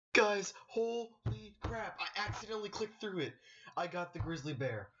Guys, holy crap, I accidentally clicked through it. I got the grizzly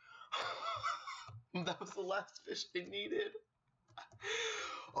bear. That was the last fish I needed.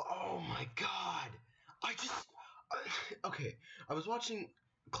 Oh my god. Okay, I was watching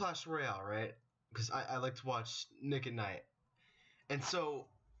Clash Royale, right? Because I like to watch Nick at Night. And so,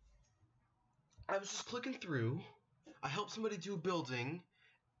 I was just clicking through. I helped somebody do a building.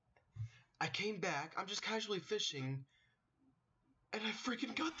 I came back. I'm just casually fishing. And I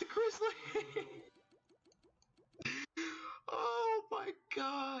freaking got the grizzly. Oh my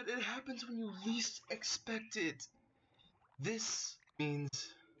god. It happens when you least expect it. This means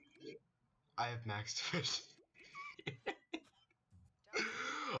I have maxed fish.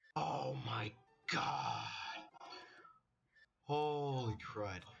 Oh my god. Holy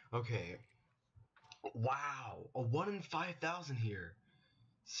crud. Okay. Wow. A 1 in 5,000 here.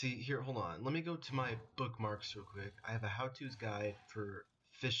 See, here, hold on. Let me go to my bookmarks real quick. I have a how-to's guide for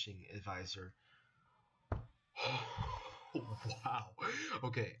fishing advisor. Wow.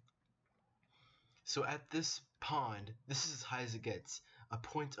 Okay. So at this pond, this is as high as it gets, a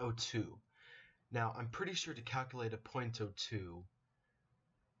 0.02. Now, I'm pretty sure to calculate a 0.02,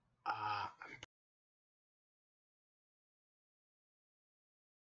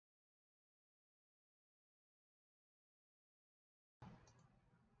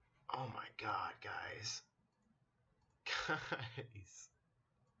 oh my god, guys. Guys.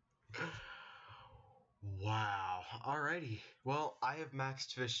 Wow. Alrighty. Well, I have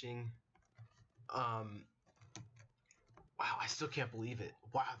maxed fishing. Wow, I still can't believe it.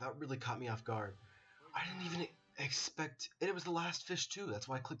 Wow, that really caught me off guard. I didn't even expect... And it was the last fish, too. That's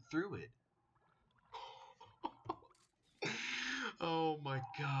why I clicked through it. Oh my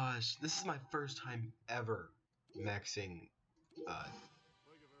gosh. This is my first time ever maxing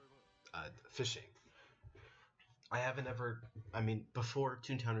fishing. I haven't ever... I mean, before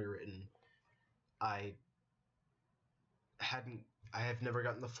Toontown Rewritten, I have never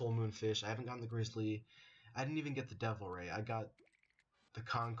gotten the full moon fish. I haven't gotten the Grizzly. I didn't even get the devil ray. I got the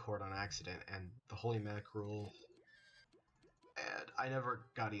Concord on accident and the holy mackerel, and I never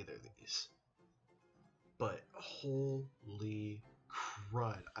got either of these. But holy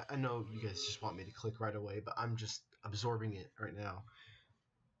crud. I know you guys just want me to click right away, but I'm just absorbing it right now.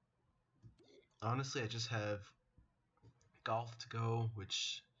 Honestly, I just have golf to go,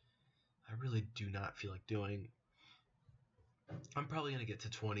 which I really do not feel like doing. I'm probably going to get to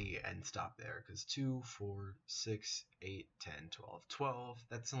 20 and stop there, because 2, 4, 6, 8, 10, 12, 12,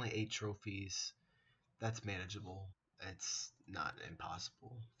 that's only 8 trophies. That's manageable. It's not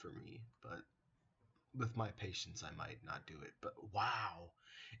impossible for me, but with my patience, I might not do it. But wow,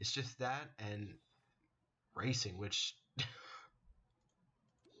 it's just that and racing, which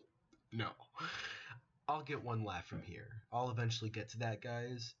no. I'll get one lap from here. I'll eventually get to that,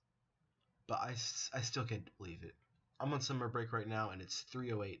 guys, but I still can't believe it. I'm on summer break right now, and it's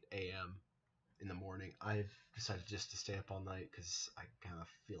 3:08 a.m. in the morning. I've decided just to stay up all night because I kind of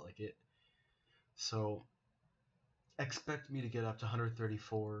feel like it. So expect me to get up to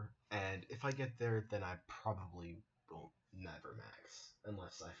 134, and if I get there, then I probably won't never max.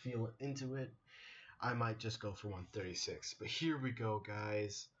 Unless I feel into it, I might just go for 136. But here we go,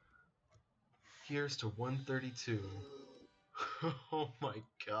 guys. Here's to 132. Oh my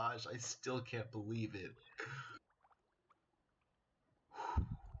gosh, I still can't believe it.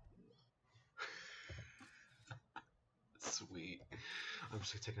 Sweet. I'm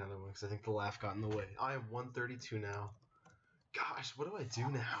just gonna take another one because I think the laugh got in the way. I am 132 now. Gosh, what do I do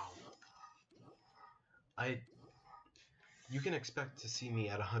now? You can expect to see me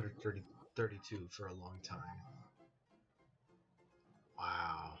at 132 for a long time.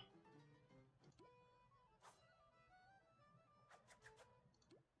 Wow.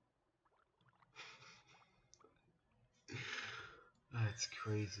 That's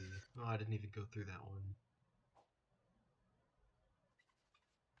crazy. Oh, I didn't even go through that one.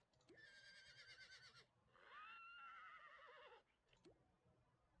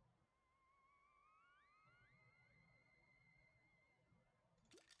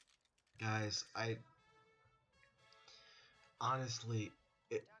 Guys, honestly,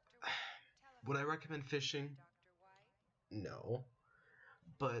 would I recommend fishing? No.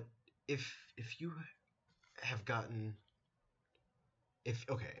 But if you have gotten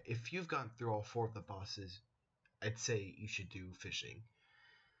if you've gone through all 4 of the bosses, I'd say you should do fishing.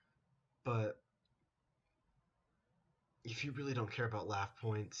 But if you really don't care about laugh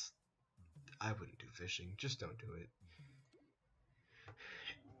points, I wouldn't do fishing. Just don't do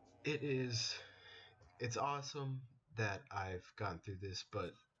it. It's awesome that I've gone through this,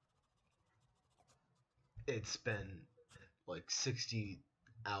 but it's been like 60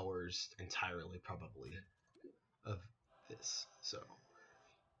 hours entirely, probably, of this. So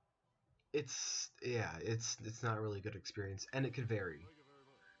it's not a really good experience, and it could vary.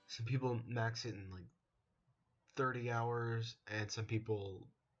 Some people max it in like 30 hours, and some people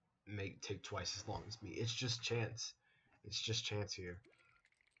may take twice as long as me. It's just chance. It's just chance here.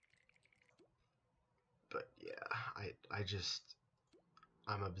 But yeah,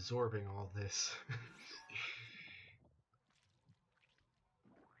 I'm absorbing all this.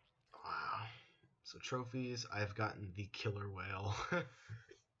 Wow. So trophies, I've gotten the killer whale.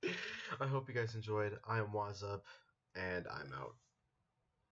 I hope you guys enjoyed. I am Wazzup, and I'm out.